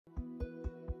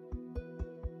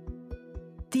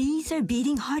These are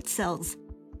beating heart cells.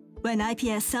 When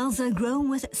IPS cells are grown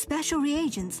with special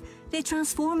reagents, they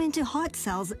transform into heart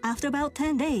cells after about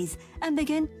 10 days and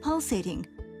begin pulsating.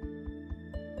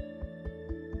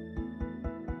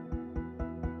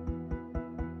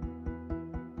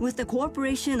 With the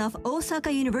cooperation of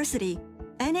Osaka University,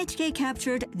 NHK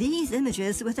captured these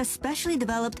images with a specially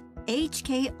developed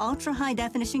HK ultra-high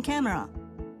definition camera.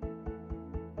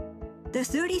 The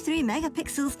 33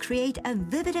 megapixels create a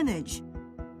vivid image.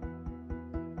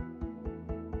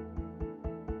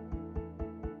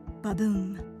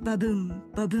 Ba-boom, ba-boom,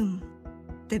 ba-boom.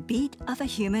 The beat of a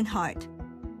human heart.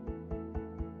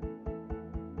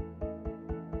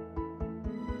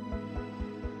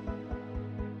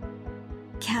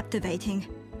 Captivating,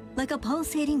 like a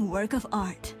pulsating work of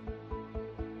art.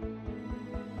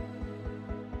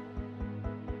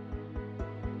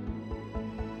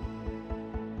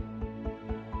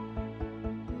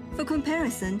 For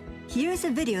comparison, here's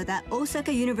a video that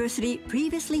Osaka University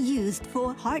previously used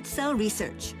for heart cell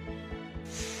research.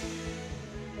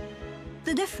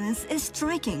 The difference is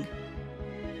striking.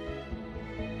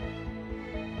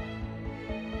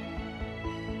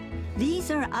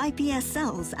 These are IPS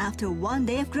cells after 1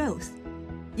 day of growth.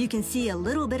 You can see a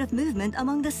little bit of movement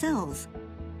among the cells.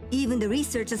 Even the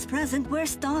researchers present were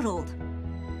startled.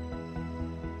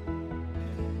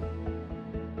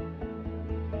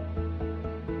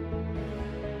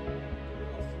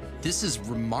 This is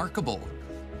remarkable.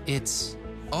 It's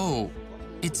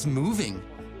moving.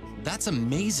 That's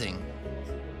amazing.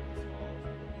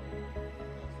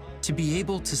 To be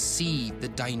able to see the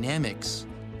dynamics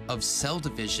of cell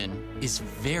division is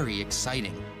very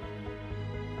exciting.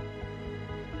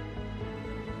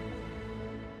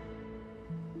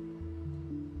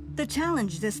 The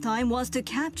challenge this time was to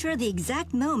capture the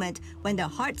exact moment when the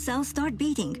heart cells start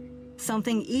beating,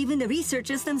 something even the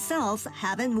researchers themselves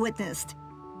haven't witnessed.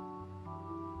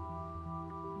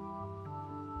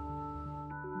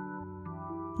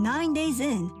 Nine days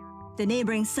in, the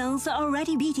neighboring cells are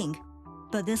already beating.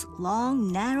 But this long,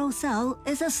 narrow cell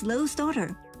is a slow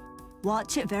starter.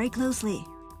 Watch it very closely.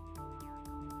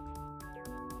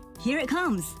 Here it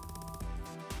comes.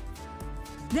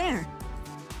 There.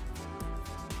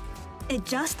 It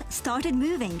just started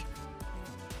moving.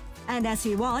 And as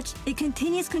we watch, it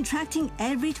continues contracting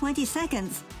every 20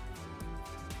 seconds.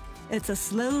 It's a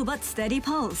slow but steady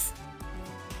pulse.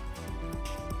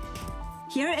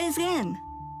 Here it is again.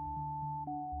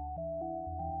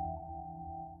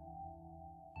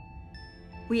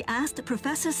 We asked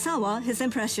Professor Sawa his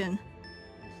impression.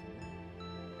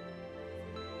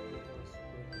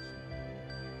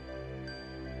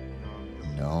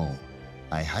 No,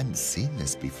 I hadn't seen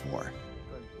this before.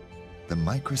 The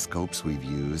microscopes we've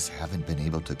used haven't been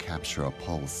able to capture a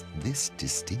pulse this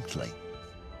distinctly.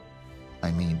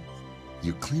 I mean,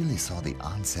 you clearly saw the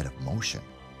onset of motion.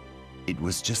 It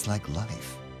was just like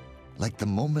life. Like the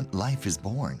moment life is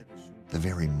born, the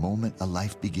very moment a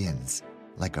life begins.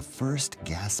 Like a first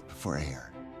gasp for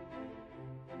air.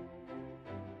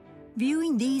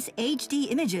 Viewing these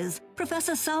HD images,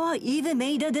 Professor Sawa even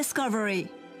made a discovery.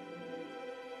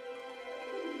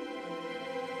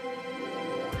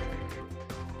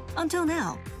 Until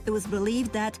now, it was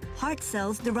believed that heart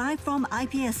cells derived from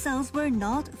IPS cells were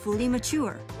not fully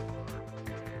mature.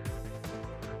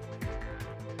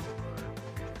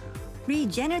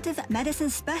 Regenerative medicine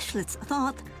specialists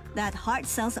thought that heart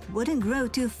cells wouldn't grow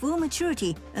to full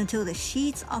maturity until the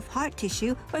sheets of heart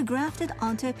tissue were grafted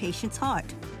onto a patient's heart.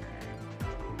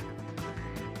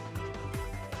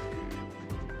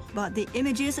 But the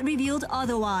images revealed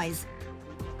otherwise.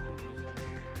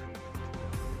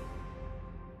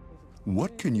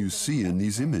 What can you see in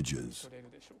these images?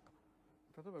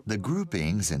 The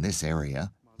groupings in this area,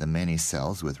 the many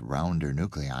cells with rounder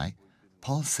nuclei,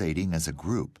 pulsating as a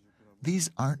group,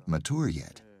 these aren't mature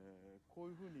yet.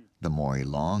 The more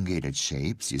elongated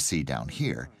shapes you see down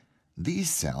here,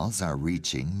 these cells are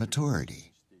reaching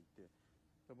maturity.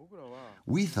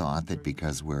 We thought that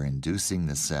because we're inducing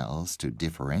the cells to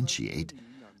differentiate,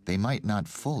 they might not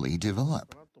fully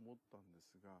develop.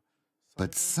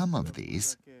 But some of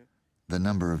these, the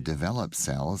number of developed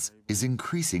cells is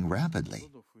increasing rapidly.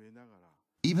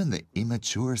 Even the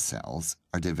immature cells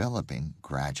are developing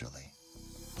gradually.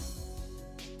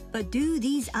 But do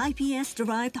these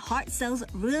IPS-derived heart cells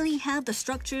really have the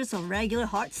structures of regular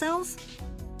heart cells?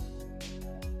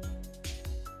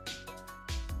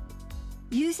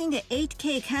 Using the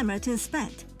 8K camera to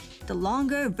inspect, the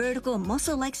longer vertical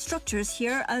muscle-like structures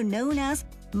here are known as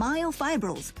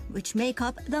myofibrils, which make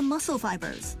up the muscle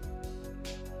fibers.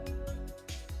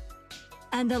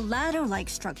 And the ladder-like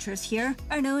structures here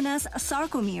are known as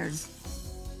sarcomeres.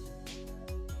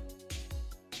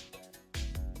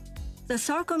 The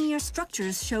sarcomere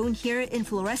structures shown here in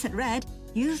fluorescent red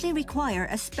usually require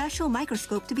a special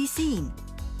microscope to be seen.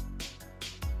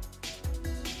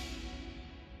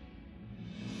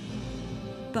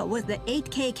 But with the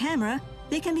 8K camera,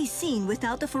 they can be seen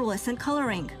without the fluorescent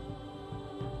coloring.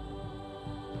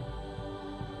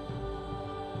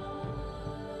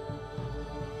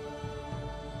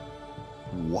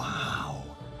 Wow!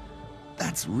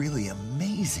 That's really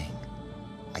amazing!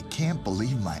 I can't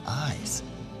believe my eyes.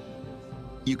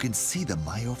 You can see the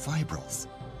myofibrils,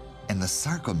 and the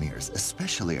sarcomeres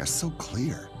especially are so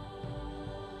clear.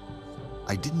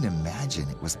 I didn't imagine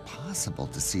it was possible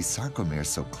to see sarcomeres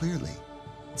so clearly.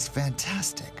 It's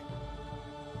fantastic.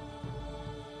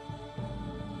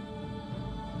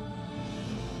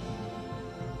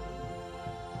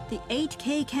 The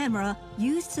 8K camera,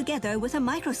 used together with a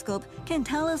microscope, can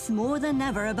tell us more than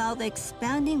ever about the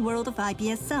expanding world of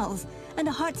IPS cells and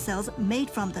the heart cells made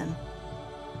from them.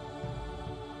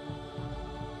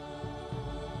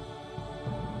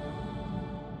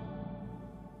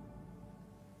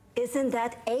 Isn't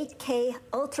that 8K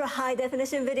ultra-high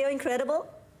definition video incredible?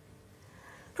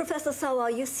 Professor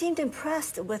Sawa, you seemed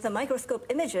impressed with the microscope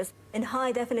images in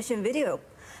high definition video.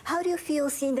 How do you feel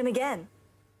seeing them again?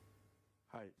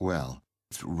 Well,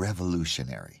 it's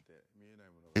revolutionary.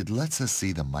 It lets us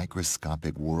see the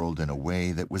microscopic world in a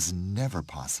way that was never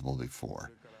possible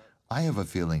before. I have a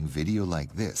feeling video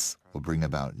like this will bring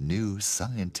about new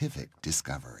scientific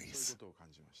discoveries.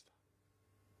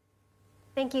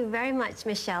 Thank you very much,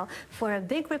 Michelle, for a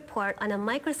big report on a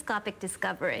microscopic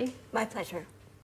discovery. My pleasure.